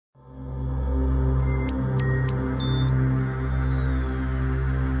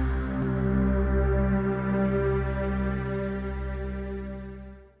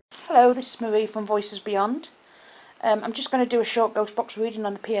Hello, this is Marie from Voices Beyond. I'm just going to do a short ghost box reading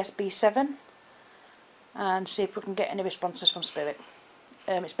on the PSB7 and see if we can get any responses from Spirit.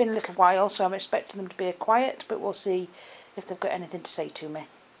 It's been a little while, so I'm expecting them to be quiet, but we'll see if they've got anything to say to me.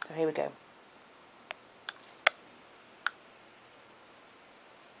 So here we go.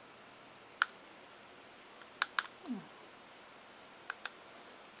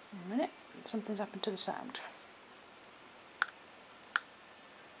 A minute, something's happened to the sound.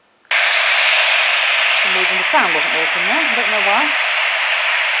 For some reason the sound wasn't working there, I don't know why.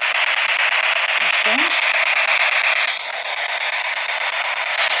 That's strange.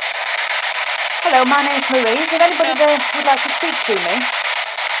 Hello, my name's Marie. Is there anybody there who would like to speak to me?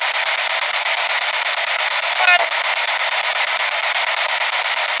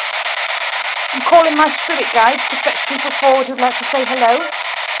 I'm calling my spirit guides to fetch people forward who'd like to say hello.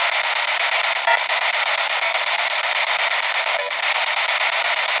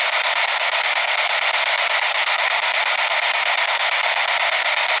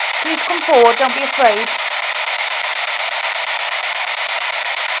 Please come forward, don't be afraid.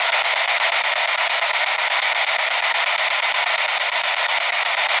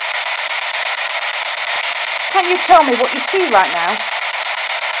 Can you tell me what you see right now?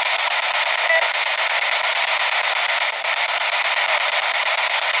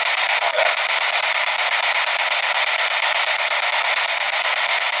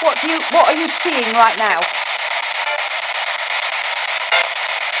 What are you seeing right now?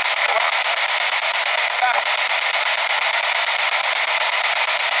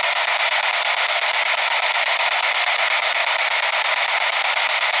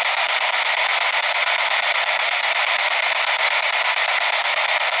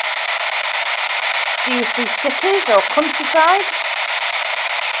 Do you see cities or countryside?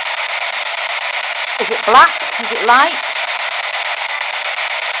 Is it black? Is it light?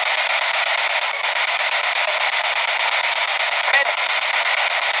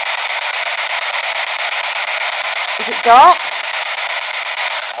 Is it dark?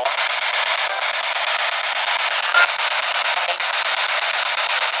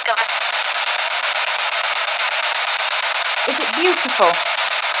 Is it beautiful?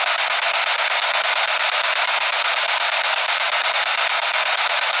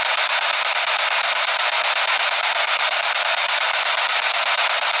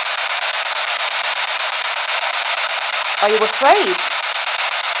 Are you afraid?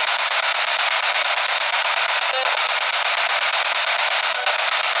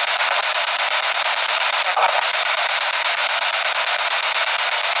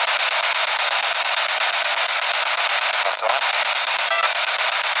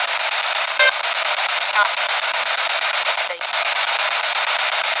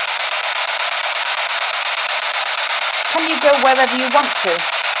 Can you go wherever you want to?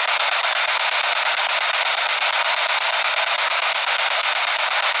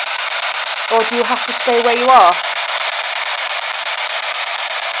 Or do you have to stay where you are?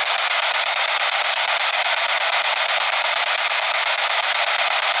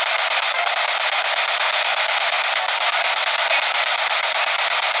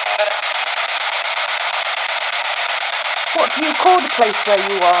 What do you call the place where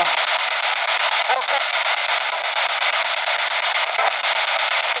you are?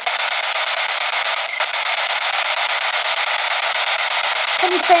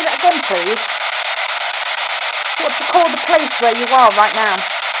 Can you say that again, please? What do you call the place where you are right now?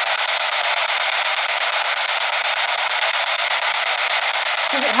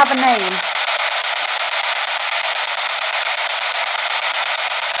 Does it have a name?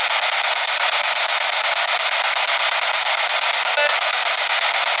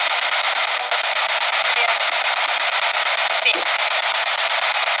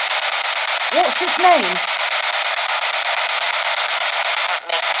 What's its name?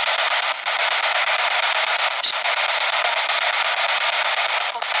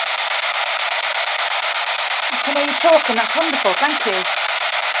 I can hear you talking, that's wonderful, thank you.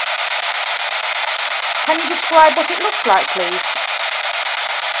 Can you describe what it looks like, please?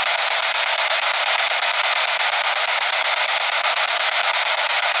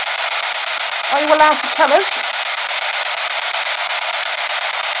 Are you allowed to tell us?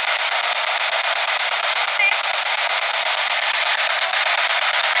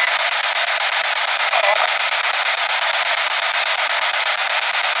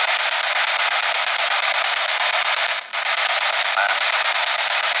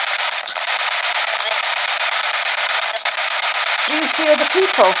 Do you see other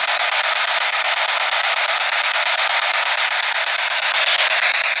people?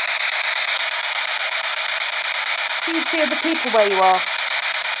 Do you see other people where you are?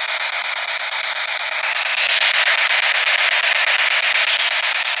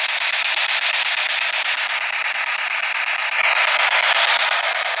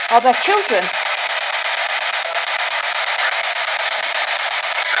 Are there children?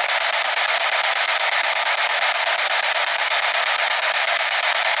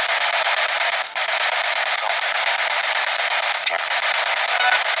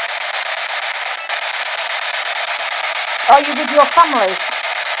 Are you with your families?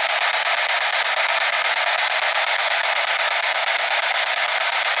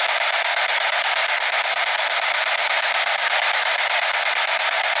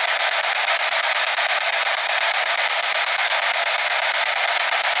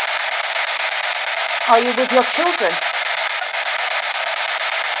 Are you with your children?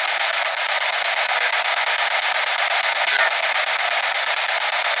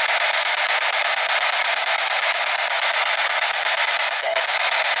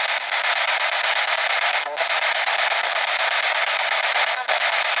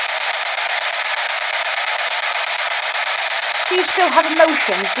 Do you still have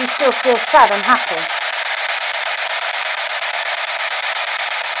emotions? Do you still feel sad and happy?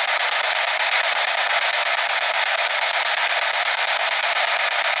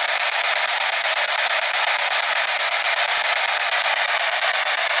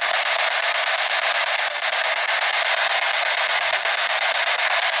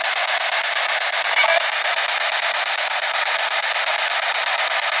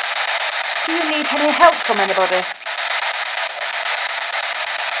 Do you need any help from anybody?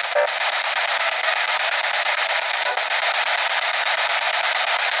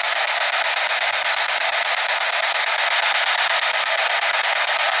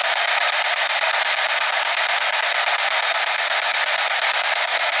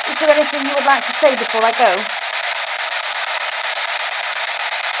 Is there anything you would like to say before I go?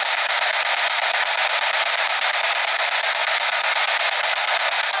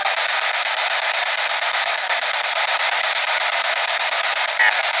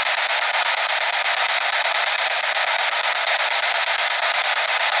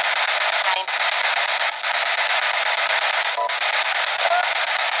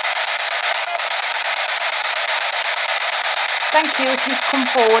 Thank you if you've come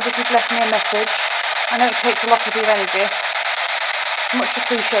forward, if you've left me a message. I know it takes a lot of your energy. It's much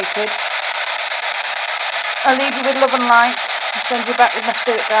appreciated. I'll leave you with love and light and send you back with my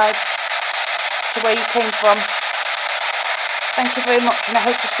spirit guide to where you came from. Thank you very much, and I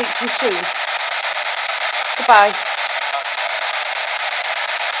hope to speak to you soon. Goodbye.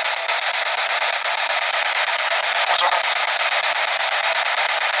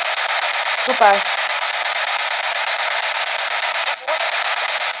 Goodbye.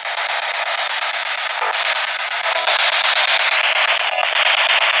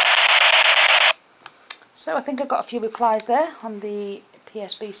 So I think I've got a few replies there on the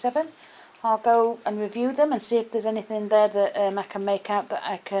PSB7. I'll go and review them and see if there's anything there that I can make out that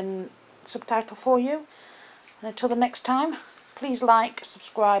I can subtitle for you. And until the next time, please like,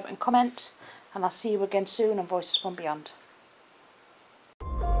 subscribe and comment, and I'll see you again soon on Voices from Beyond.